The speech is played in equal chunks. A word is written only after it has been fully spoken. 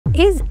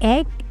Is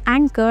egg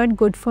and curd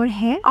good for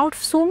hair? Out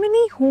of so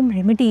many home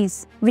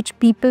remedies which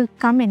people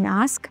come and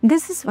ask,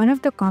 this is one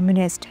of the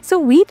commonest. So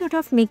we thought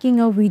of making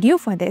a video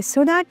for this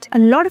so that a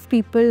lot of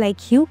people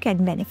like you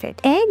can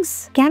benefit.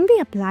 Eggs can be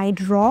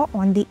applied raw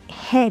on the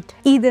head,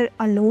 either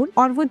alone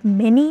or with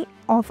many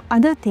of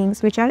other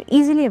things which are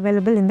easily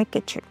available in the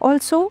kitchen.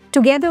 Also,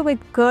 together with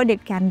curd,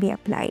 it can be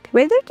applied.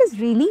 Whether it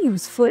is really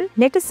useful,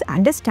 let us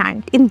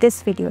understand in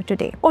this video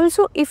today.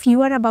 Also, if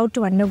you are about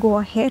to undergo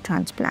a hair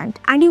transplant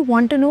and you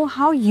want to know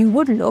how you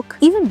would look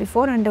even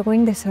before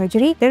undergoing the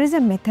surgery, there is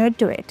a method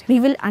to it. We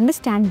will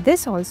understand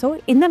this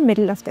also in the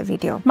middle of the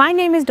video. My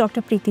name is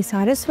Dr. Preeti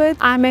Saraswat.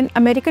 I am an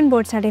American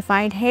board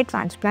certified hair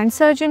transplant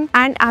surgeon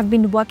and I've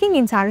been working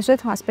in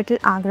Saraswat Hospital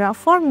Agra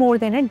for more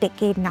than a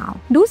decade now.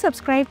 Do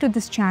subscribe to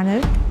this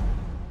channel.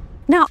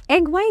 Now,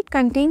 egg white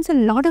contains a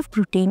lot of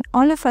protein,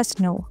 all of us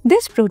know.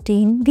 These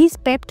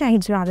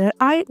peptides rather,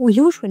 are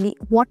usually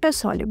water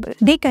soluble.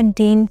 They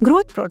contain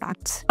growth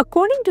products.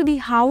 According to the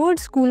Harvard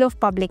School of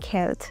Public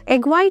Health,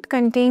 egg white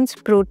contains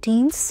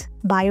proteins,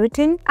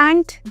 biotin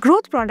and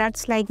growth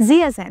products like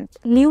zeaxanthin,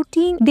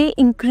 lutein. They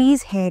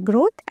increase hair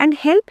growth and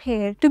help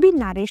hair to be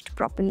nourished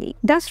properly,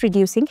 thus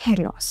reducing hair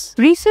loss.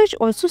 Research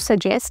also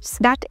suggests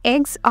that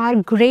eggs are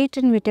great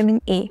in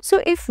vitamin A.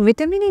 So if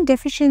vitamin A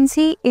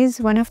deficiency is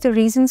one of the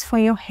reasons for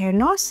your hair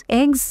loss,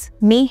 eggs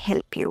may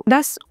help you.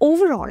 Thus,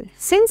 overall,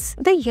 since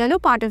the yellow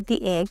part of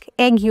the egg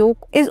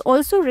yolk, is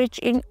also rich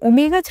in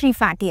omega-3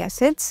 fatty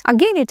acids,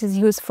 again it is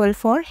useful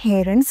for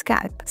hair and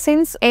scalp.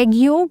 Since egg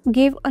yolk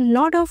give a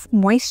lot of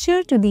moisture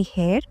to the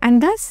hair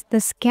and thus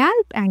the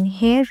scalp and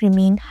hair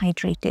remain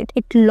hydrated.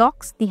 It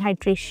locks the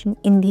hydration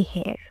in the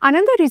hair.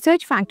 Another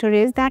research factor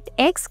is that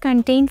eggs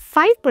contain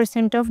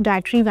 5% of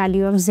dietary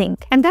value of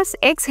zinc and thus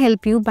eggs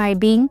help you by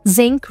being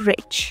zinc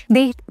rich.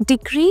 They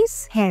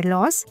decrease hair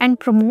loss and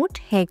promote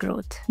hair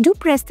growth. Do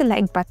press the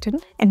like button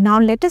and now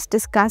let us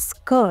discuss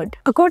curd.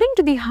 According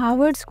to the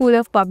Harvard School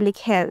of Public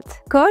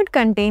Health, curd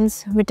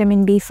contains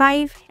vitamin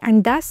B5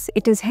 and thus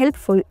it is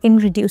helpful in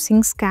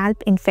reducing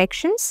scalp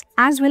infections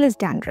as well as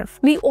dandruff.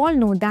 We all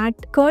know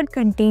that curd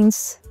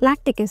contains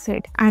lactic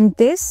acid and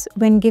this,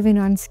 when given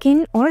on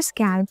skin or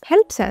scalp,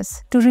 helps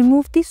us to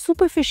remove the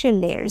superficial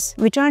layers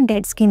which are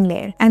dead skin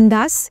layer and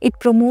thus it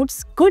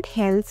promotes good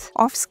health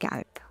of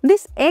scalp.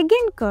 This egg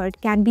and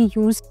curd can be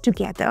used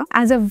together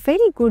as a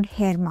very good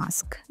hair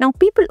mask. Now,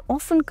 people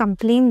often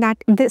complain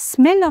that the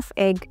smell of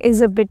egg is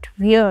a bit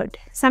weird.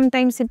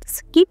 Sometimes it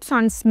keeps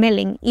on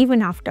smelling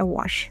even after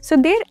wash. So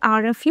there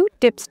are a few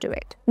tips to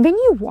it. When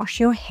you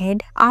wash your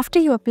head, after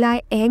you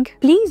apply egg,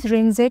 please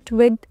rinse it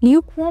with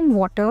lukewarm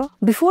water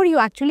before you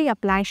actually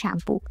apply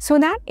shampoo so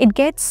that it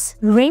gets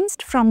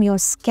rinsed from your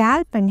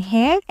scalp and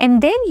hair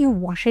and then you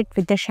wash it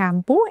with the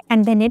shampoo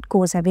and then it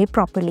goes away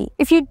properly.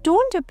 If you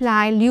don't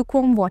apply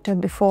lukewarm water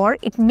before,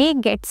 it may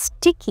get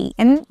sticky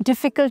and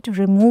difficult to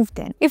remove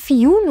then. If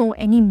you know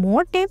any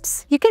more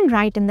tips, you can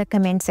write in the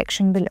comment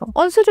section below.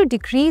 Also, to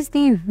decrease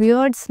the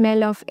weird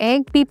smell of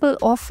egg, people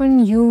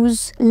often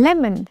use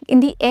lemon in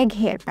the egg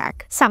hair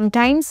pack.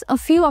 Sometimes a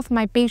few of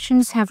my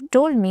patients have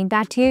told me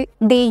that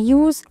they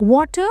use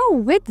water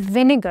with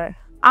vinegar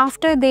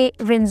after they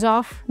rinse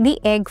off the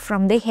egg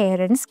from the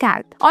hair and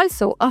scalp.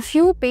 Also, a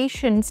few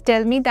patients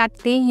tell me that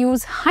they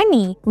use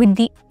honey with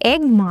the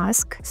egg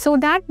mask so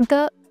that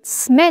the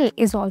smell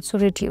is also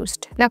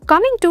reduced. Now,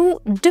 coming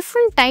to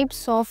different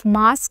types of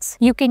masks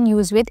you can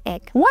use with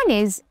egg. One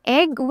is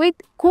egg with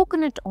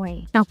coconut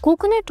oil. Now,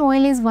 coconut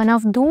oil is one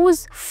of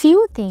those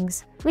few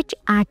things which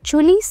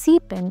actually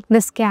seep in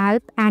the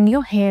scalp and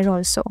your hair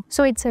also.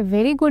 So it's a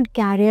very good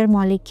carrier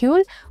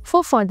molecule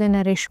for further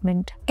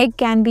nourishment. Egg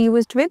can be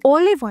used with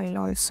olive oil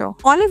also.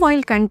 Olive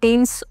oil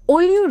contains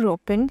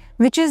oleuropein,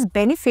 which is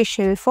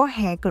beneficial for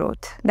hair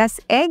growth. Thus,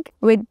 egg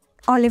with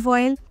olive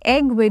oil,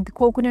 egg with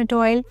coconut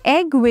oil,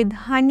 egg with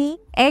honey,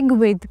 egg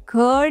with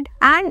curd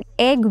and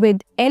egg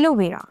with aloe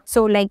vera.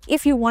 So like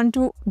if you want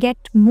to get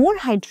more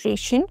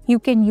hydration, you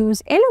can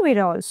use aloe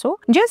vera also.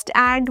 Just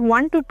add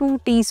 1 to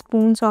 2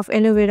 teaspoons of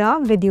aloe vera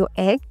with your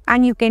egg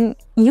and you can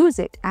use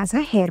it as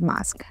a hair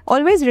mask.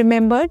 Always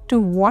remember to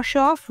wash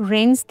off,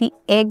 rinse the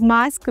egg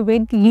mask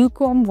with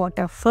lukewarm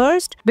water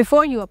first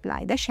before you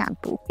apply the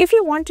shampoo. If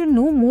you want to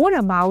know more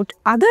about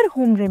other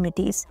home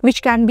remedies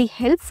which can be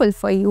helpful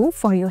for you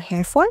for your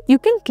hair fall, you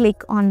can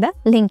click on the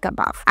link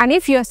above. And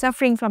if you are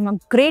suffering from a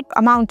great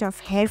amount of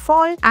hair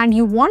fall and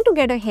you want to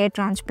get a hair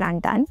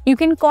transplant done, you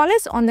can call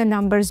us on the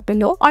numbers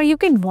below or you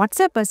can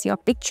WhatsApp us your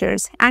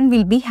pictures and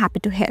we'll be happy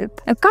to help.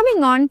 Now,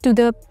 coming on to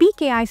the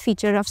PeekAI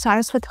feature of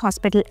Saraswat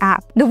Hospital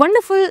App, the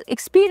wonderful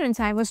experience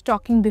I was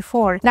talking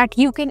before, that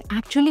you can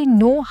actually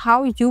know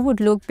how you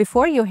would look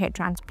before your hair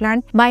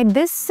transplant by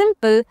this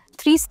simple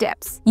 3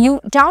 steps. You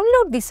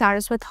download the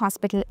Saraswat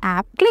Hospital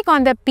app, click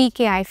on the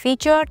PeekAI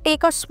feature,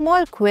 take a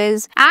small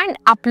quiz and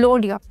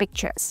upload your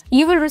pictures.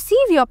 You will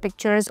receive your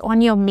pictures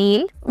on your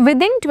mail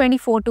within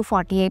 24 to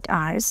 48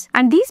 hours,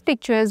 and these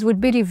pictures would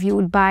be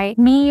reviewed by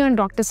me and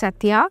Dr.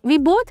 Satya. We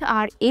both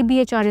are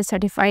ABHRS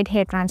certified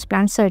hair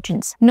transplant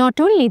surgeons. Not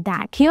only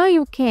that, here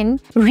you can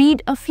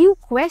read a few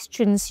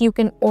questions you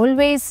can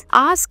always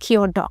ask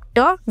your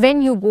doctor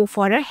when you go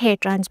for a hair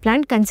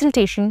transplant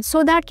consultation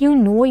so that you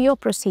know your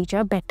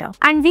procedure better.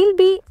 And we'll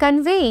be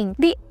conveying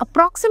the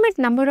approximate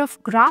number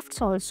of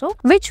grafts also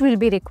which will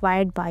be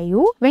required by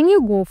you when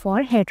you go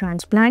for hair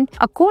transplant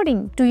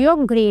according to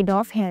your grade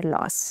of hair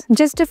loss.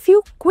 Just a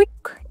few quick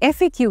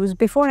FAQs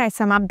before I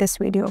sum up this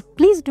video.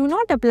 Please do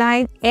not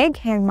apply egg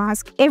hair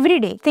mask every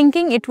day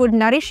thinking it would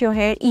nourish your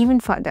hair even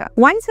further.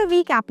 Once a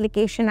week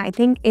application I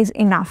think is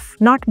enough,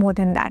 not more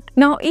than that.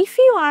 Now if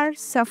you are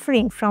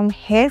suffering from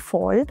hair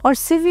fall or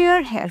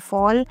severe hair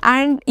fall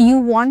and you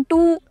want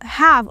to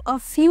have a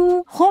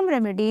few home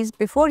remedies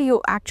before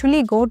you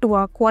actually go to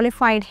a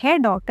qualified hair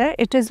doctor,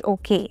 it is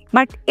okay.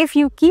 But if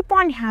you keep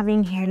on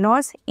having hair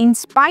loss in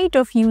spite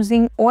of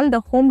using all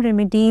the home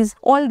remedies,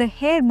 all the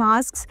hair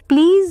masks,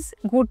 please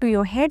go to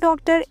your hair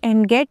doctor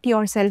and get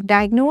yourself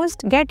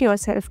diagnosed, get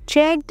yourself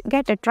checked,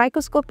 get a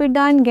trichoscopy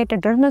done, get a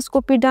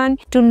dermoscopy done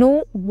to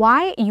know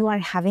why you are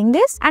having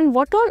this and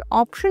what all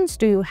options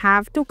do you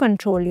have to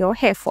control your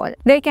hair fall.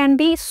 There can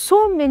be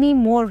so many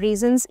more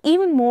reasons,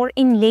 even more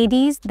in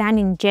ladies than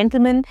in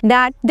gentlemen,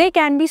 that there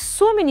can be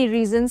so many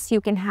reasons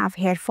you can have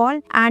hair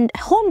fall, and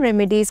home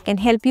remedies can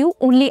help you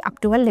only up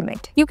to a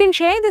limit. You can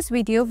share this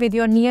video with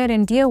your near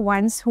and dear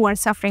ones who are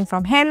suffering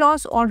from hair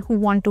loss or who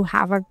want to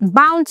have a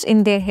bounce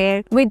in their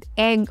hair with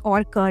egg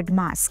or curd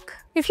mask.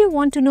 If you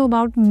want to know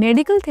about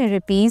medical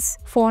therapies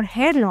for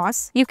hair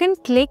loss, you can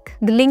click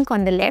the link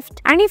on the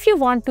left. And if you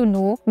want to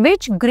know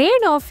which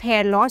grade of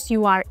hair loss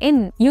you are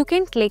in, you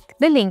can click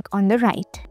the link on the right.